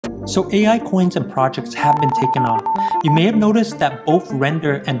So AI coins and projects have been taken off. You may have noticed that both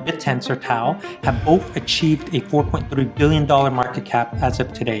Render and BitTensor Tau have both achieved a $4.3 billion market cap as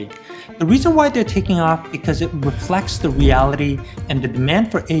of today. The reason why they're taking off because it reflects the reality and the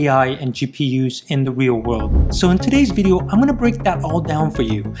demand for AI and GPUs in the real world. So in today's video, I'm going to break that all down for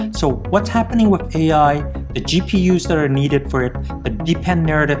you. So what's happening with AI, the GPUs that are needed for it, the DePIN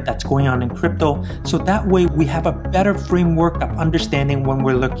narrative that's going on in crypto, so that way we have a better framework of understanding when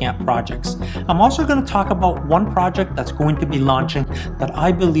we're looking at projects. I'm also going to talk about one project that's going to be launching that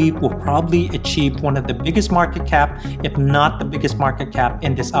I believe will probably achieve one of the biggest market cap, if not the biggest market cap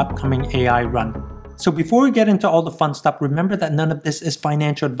in this upcoming AI run. So before we get into all the fun stuff, remember that none of this is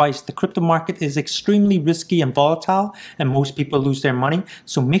financial advice. The crypto market is extremely risky and volatile, and most people lose their money.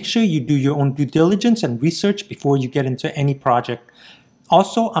 So make sure you do your own due diligence and research before you get into any project.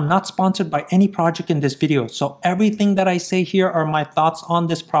 Also, I'm not sponsored by any project in this video, so everything that I say here are my thoughts on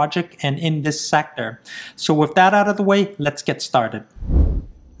this project and in this sector. So with that out of the way, let's get started.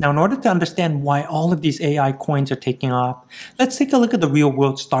 Now, in order to understand why all of these AI coins are taking off, let's take a look at the real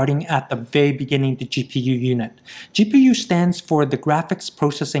world starting at the very beginning, the GPU unit. GPU stands for the graphics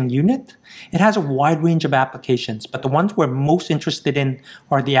processing unit. It has a wide range of applications, but the ones we're most interested in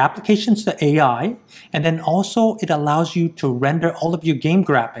are the applications to AI, and then also it allows you to render all of your game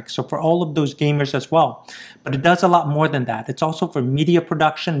graphics, so for all of those gamers as well. But it does a lot more than that. It's also for media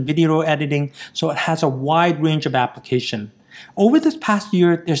production, video editing, so it has a wide range of application. Over this past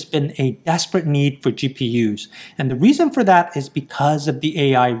year, there's been a desperate need for GPUs, and the reason for that is because of the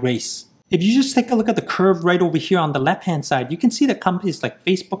AI race. If you just take a look at the curve right over here on the left-hand side, you can see that companies like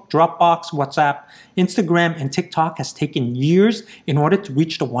Facebook, Dropbox, WhatsApp, Instagram, and TikTok has taken years in order to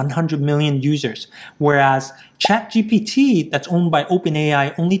reach the 100 million users, whereas ChatGPT, that's owned by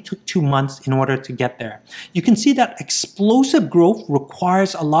OpenAI, only took 2 months in order to get there. You can see that explosive growth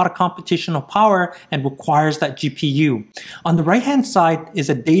requires a lot of computational power and requires that GPU. On the right-hand side is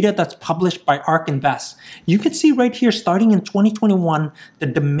a data that's published by ARK Invest. You can see right here, starting in 2021, the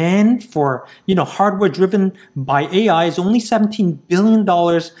demand for hardware driven by AI is only $17 billion,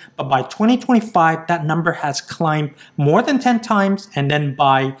 but by 2025, that number has climbed more than 10 times, and then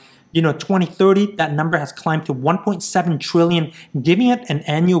by 2030, that number has climbed to 1.7 trillion, giving it an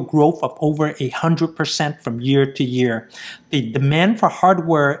annual growth of over 100% from year to year. The demand for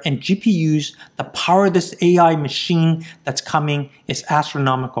hardware and GPUs to power this AI machine that's coming is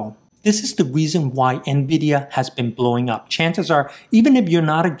astronomical. This is the reason why NVIDIA has been blowing up. Chances are, even if you're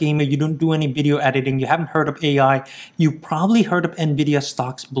not a gamer, you don't do any video editing, you haven't heard of AI, you probably heard of NVIDIA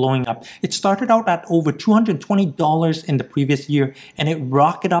stocks blowing up. It started out at over $220 in the previous year, and it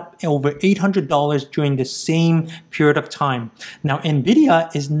rocketed up over $800 during the same period of time. Now, NVIDIA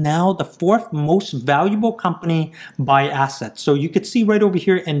is now the 4th most valuable company by assets. So you could see right over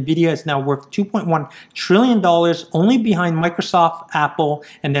here, NVIDIA is now worth $2.1 trillion, only behind Microsoft, Apple,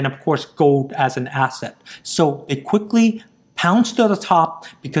 and then of course gold as an asset. So they quickly pounced to the top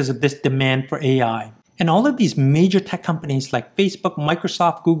because of this demand for AI. And all of these major tech companies like Facebook,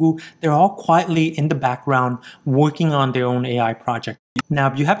 Microsoft, Google, they're all quietly in the background working on their own AI project.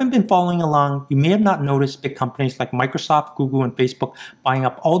 Now, if you haven't been following along, you may have not noticed big companies like Microsoft, Google, and Facebook buying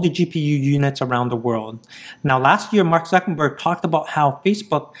up all the GPU units around the world. Now, last year, Mark Zuckerberg talked about how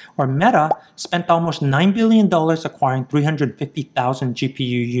Facebook, or Meta, spent almost $9 billion acquiring 350,000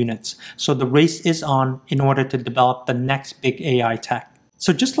 GPU units. So the race is on in order to develop the next big AI tech.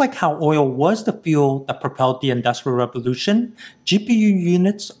 So just like how oil was the fuel that propelled the Industrial Revolution, GPU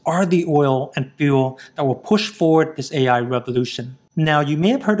units are the oil and fuel that will push forward this AI revolution. Now, you may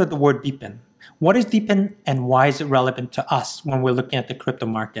have heard of the word DePIN. What is DePIN and why is it relevant to us when we're looking at the crypto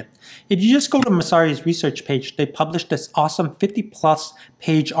market? If you just go to Messari's research page, they published this awesome 50+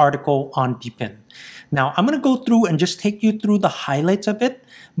 page article on DePIN. Now, I'm going to go through and just take you through the highlights of it,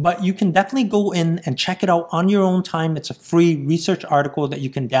 but you can definitely go in and check it out on your own time. It's a free research article that you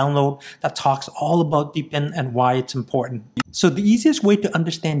can download that talks all about DePIN and why it's important. So the easiest way to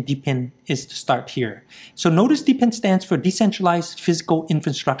understand DePIN is to start here. So notice DePIN stands for Decentralized Physical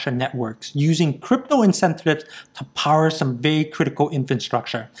Infrastructure Networks, using crypto incentives to power some very critical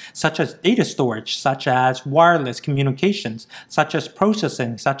infrastructure, such as data storage, such as wireless communications, such as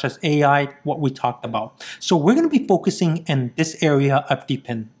processing, such as AI, what we talked about. So we're going to be focusing in this area of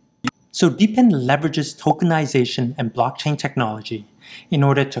DePIN. So DePIN leverages tokenization and blockchain technology. in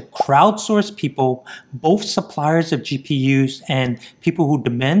order to crowdsource people, both suppliers of GPUs and people who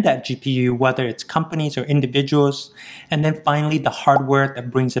demand that GPU, whether it's companies or individuals, and then finally the hardware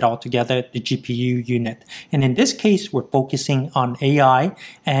that brings it all together, the GPU unit. And in this case, we're focusing on AI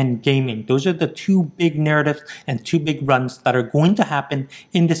and gaming. Those are the two big narratives and two big runs that are going to happen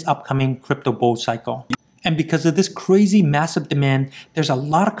in this upcoming crypto bull cycle. And because of this crazy massive demand, there's a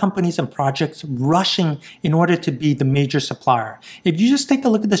lot of companies and projects rushing in order to be the major supplier. If you just take a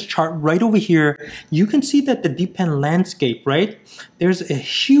look at this chart right over here, you can see that the DePIN landscape, right? There's a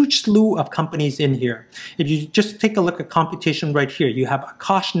huge slew of companies in here. If you just take a look at computation right here, you have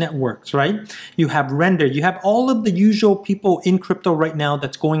Akash Networks, right? You have Render, you have all of the usual people in crypto right now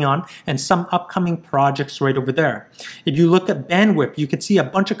that's going on, and some upcoming projects right over there. If you look at bandwidth, you can see a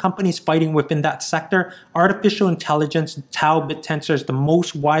bunch of companies fighting within that sector. Artificial intelligence, Tau BitTensor is the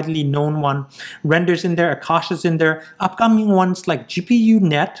most widely known one. Render's in there, Akash is in there. Upcoming ones like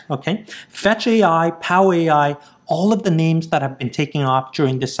GPUNet, okay, Fetch AI, Pow AI, all of the names that have been taking off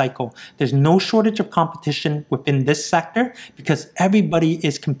during this cycle. There's no shortage of competition within this sector because everybody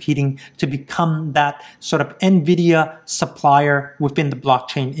is competing to become that sort of NVIDIA supplier within the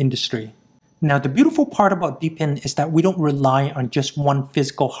blockchain industry. Now, the beautiful part about DePIN is that we don't rely on just one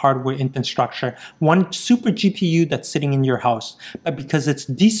physical hardware infrastructure, one super GPU that's sitting in your house, but because it's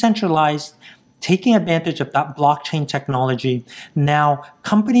decentralized, taking advantage of that blockchain technology, now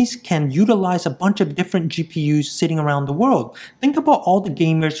companies can utilize a bunch of different GPUs sitting around the world. Think about all the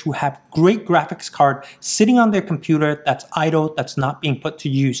gamers who have great graphics card sitting on their computer that's idle, that's not being put to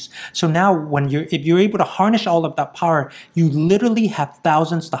use. So now if you're able to harness all of that power, you literally have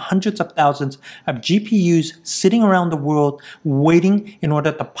thousands to hundreds of thousands of GPUs sitting around the world waiting in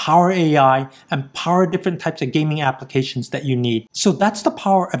order to power AI and power different types of gaming applications that you need. So that's the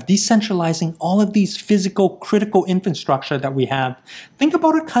power of decentralizing all of these physical critical infrastructure that we have. Think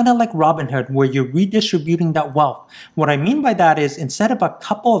about it kind of like Robinhood, where you're redistributing that wealth. What I mean by that is instead of a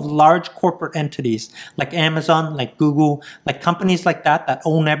couple of large corporate entities like Amazon, like Google, like companies like that that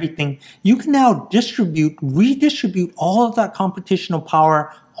own everything, you can now redistribute all of that computational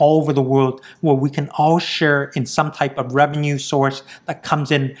power all over the world where we can all share in some type of revenue source that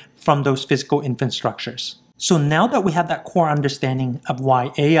comes in from those physical infrastructures. So now that we have that core understanding of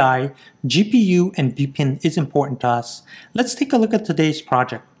why AI, GPU, and DePIN is important to us, let's take a look at today's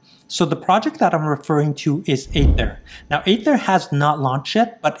project. So the project that I'm referring to is Aethir. Now Aethir has not launched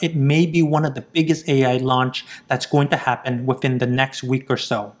yet, but it may be one of the biggest AI launch that's going to happen within the next week or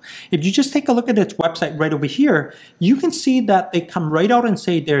so. If you just take a look at its website right over here, you can see that they come right out and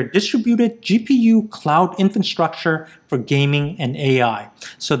say they're distributed GPU cloud infrastructure for gaming and AI.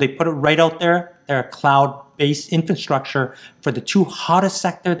 So they put it right out there. They're a cloud-based infrastructure for the two hottest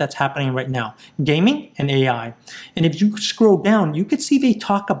sector that's happening right now, gaming and AI. And if you scroll down, you can see they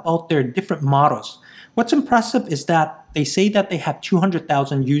talk about their different models. What's impressive is that they say that they have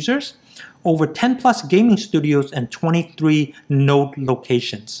 200,000 users, over 10 plus gaming studios, and 23 node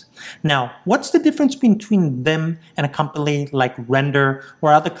locations. Now, what's the difference between them and a company like Render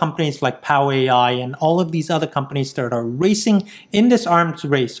or other companies like Pow AI and all of these other companies that are racing in this arms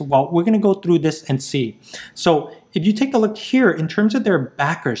race? Well, we're going to go through this and see. So if you take a look here, in terms of their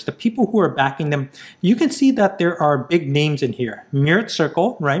backers, the people who are backing them, you can see that there are big names in here. Mirrored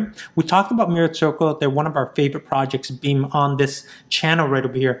Circle, right? We talked about Mirrored Circle. They're one of our favorite projects being on this channel right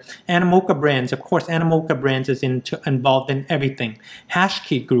over here. Animoca Brands, of course, Animoca Brands is involved in everything.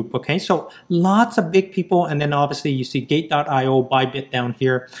 Hashkey Group, okay? So lots of big people. And then obviously you see Gate.io, Bybit down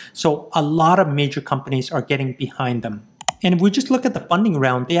here. So a lot of major companies are getting behind them. And if we just look at the funding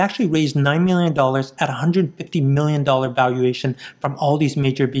round, they actually raised $9 million at $150 million valuation from all these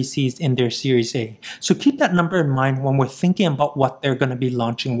major VCs in their Series A. So keep that number in mind when we're thinking about what they're going to be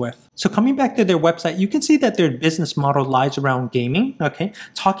launching with. So coming back to their website, you can see that their business model lies around gaming, okay?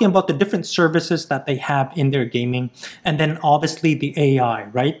 Talking about the different services that they have in their gaming, and then obviously the AI,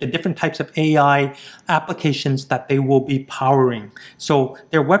 right? The different types of AI applications that they will be powering. So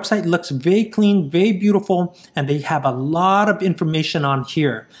their website looks very clean, very beautiful, and they have a lot of information on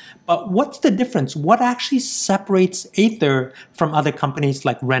here. But what's the difference? What actually separates Aethir from other companies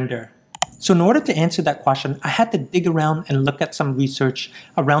like Render? So in order to answer that question, I had to dig around and look at some research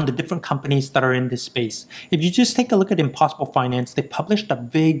around the different companies that are in this space. If you just take a look at Impossible Finance, they published a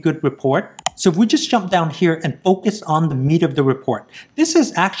very good report. So if we just jump down here and focus on the meat of the report, this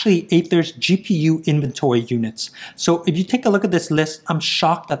is actually Aethir's GPU inventory units. So if you take a look at this list, I'm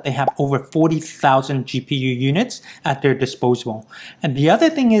shocked that they have over 40,000 GPU units at their disposal. And the other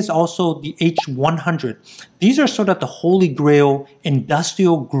thing is also the H100. These are sort of the holy grail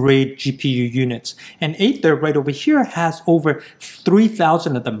industrial grade GPU units. And Aethir right over here has over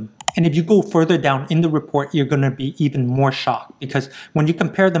 3,000 of them. And if you go further down in the report, you're going to be even more shocked because when you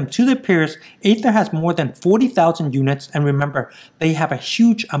compare them to their peers, Aethir has more than 40,000 units. And remember, they have a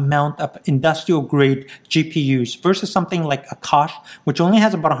huge amount of industrial grade GPUs versus something like Akash, which only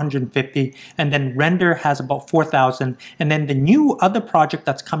has about 150. And then Render has about 4,000. And then the new other project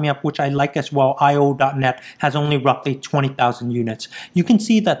that's coming up, which I like as well, IO.net, has only roughly 20,000 units. You can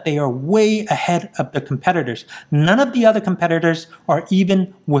see that they are way ahead of the competitors. None of the other competitors are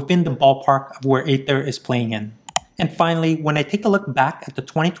even within the ballpark of where Aethir is playing in. And finally, when I take a look back at the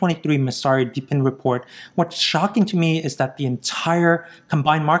 2023 Messari DePIN report, what's shocking to me is that the entire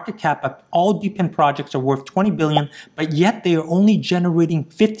combined market cap of all DePIN projects are worth $20 billion, but yet they are only generating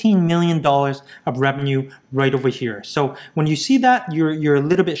 $15 million of revenue right over here. So when you see that, you're a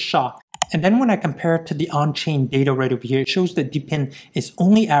little bit shocked. And then when I compare it to the on-chain data right over here, it shows that DePIN is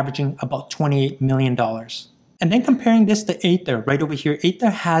only averaging about $28 million. And then comparing this to Aethir, right over here,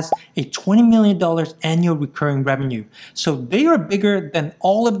 Aethir has a $20 million annual recurring revenue. So they are bigger than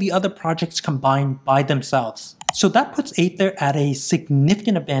all of the other projects combined by themselves. So that puts Aethir at a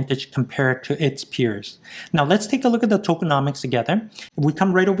significant advantage compared to its peers. Now let's take a look at the tokenomics together. If we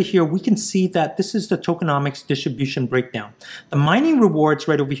come right over here, we can see that this is the tokenomics distribution breakdown. The mining rewards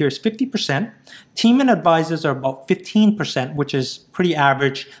right over here is 50%. Team and advisors are about 15%, which is pretty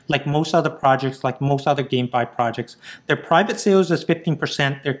average, like most other projects, like most other GameFi projects. Their private sales is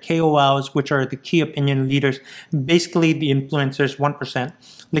 15%. Their KOLs, which are the key opinion leaders, basically the influencers, 1%.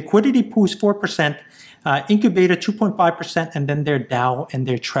 Liquidity pools 4%. Incubator 2.5%, and then their DAO and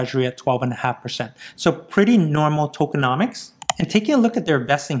their treasury at 12.5%. So pretty normal tokenomics. And taking a look at their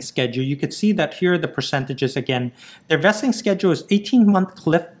vesting schedule, you could see that here are the percentages again. Their vesting schedule is 18-month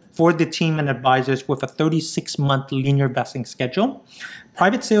cliff for the team and advisors with a 36-month linear vesting schedule.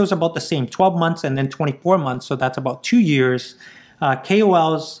 Private sales about the same, 12 months and then 24 months, so that's about 2 years.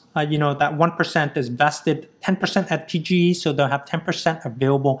 KOLs, that 1% is vested 10% at TGE, so they'll have 10%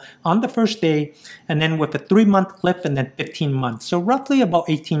 available on the first day, and then with a 3-month cliff and then 15 months. So roughly about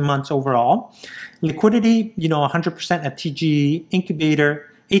 18 months overall. Liquidity, 100% at TGE, incubator,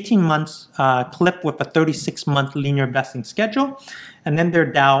 18 months cliff with a 36-month linear vesting schedule. And then their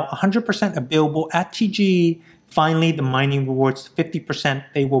DAO, 100% available at TGE. Finally, the mining rewards, 50%,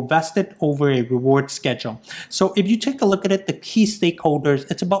 they will vest it over a reward schedule. So if you take a look at it, the key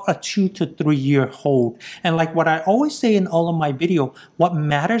stakeholders, it's about a 2 to 3 year hold. And like what I always say in all of my video, what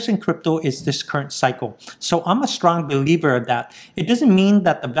matters in crypto is this current cycle. So I'm a strong believer of that. It doesn't mean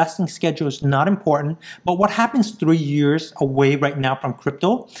that the vesting schedule is not important, but what happens 3 years away right now from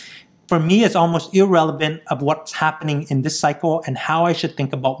crypto, for me, it's almost irrelevant of what's happening in this cycle and how I should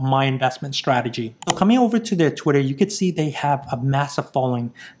think about my investment strategy. So coming over to their Twitter, you could see they have a massive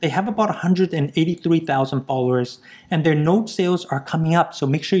following. They have about 183,000 followers, and their node sales are coming up, so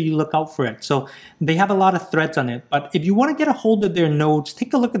make sure you look out for it. So they have a lot of threads on it, but if you want to get a hold of their nodes,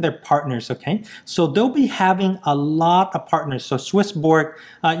 take a look at their partners, okay? So they'll be having a lot of partners. So Swissborg,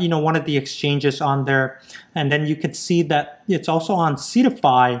 one of the exchanges on there, and then you could see that it's also on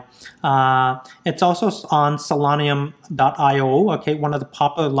Cetify. It's also on Selenium.io, okay, one of the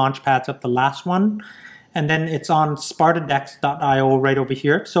popular launch pads of the last one. And then it's on Spartadex.io right over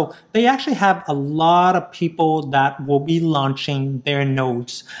here. So they actually have a lot of people that will be launching their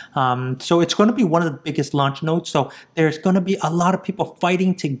nodes. So it's going to be one of the biggest launch nodes. So there's going to be a lot of people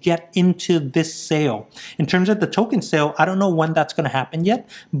fighting to get into this sale. In terms of the token sale, I don't know when that's going to happen yet,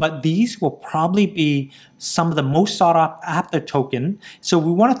 but these will probably be some of the most sought after token. So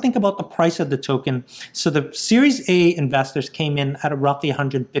we want to think about the price of the token. So the Series A investors came in at roughly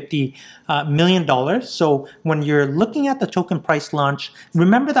 $150 million. So when you're looking at the token price launch,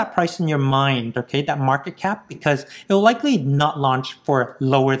 remember that price in your mind, okay, that market cap, because it'll likely not launch for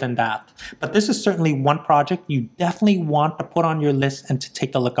lower than that. But this is certainly one project you definitely want to put on your list and to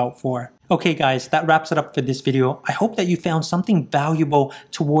take a look out for. Okay guys, that wraps it up for this video. I hope that you found something valuable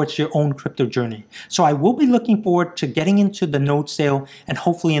towards your own crypto journey. So I will be looking forward to getting into the node sale and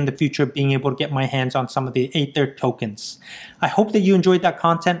hopefully in the future being able to get my hands on some of the Aethir tokens. I hope that you enjoyed that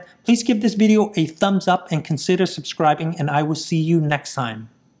content. Please give this video a thumbs up and consider subscribing, and I will see you next time.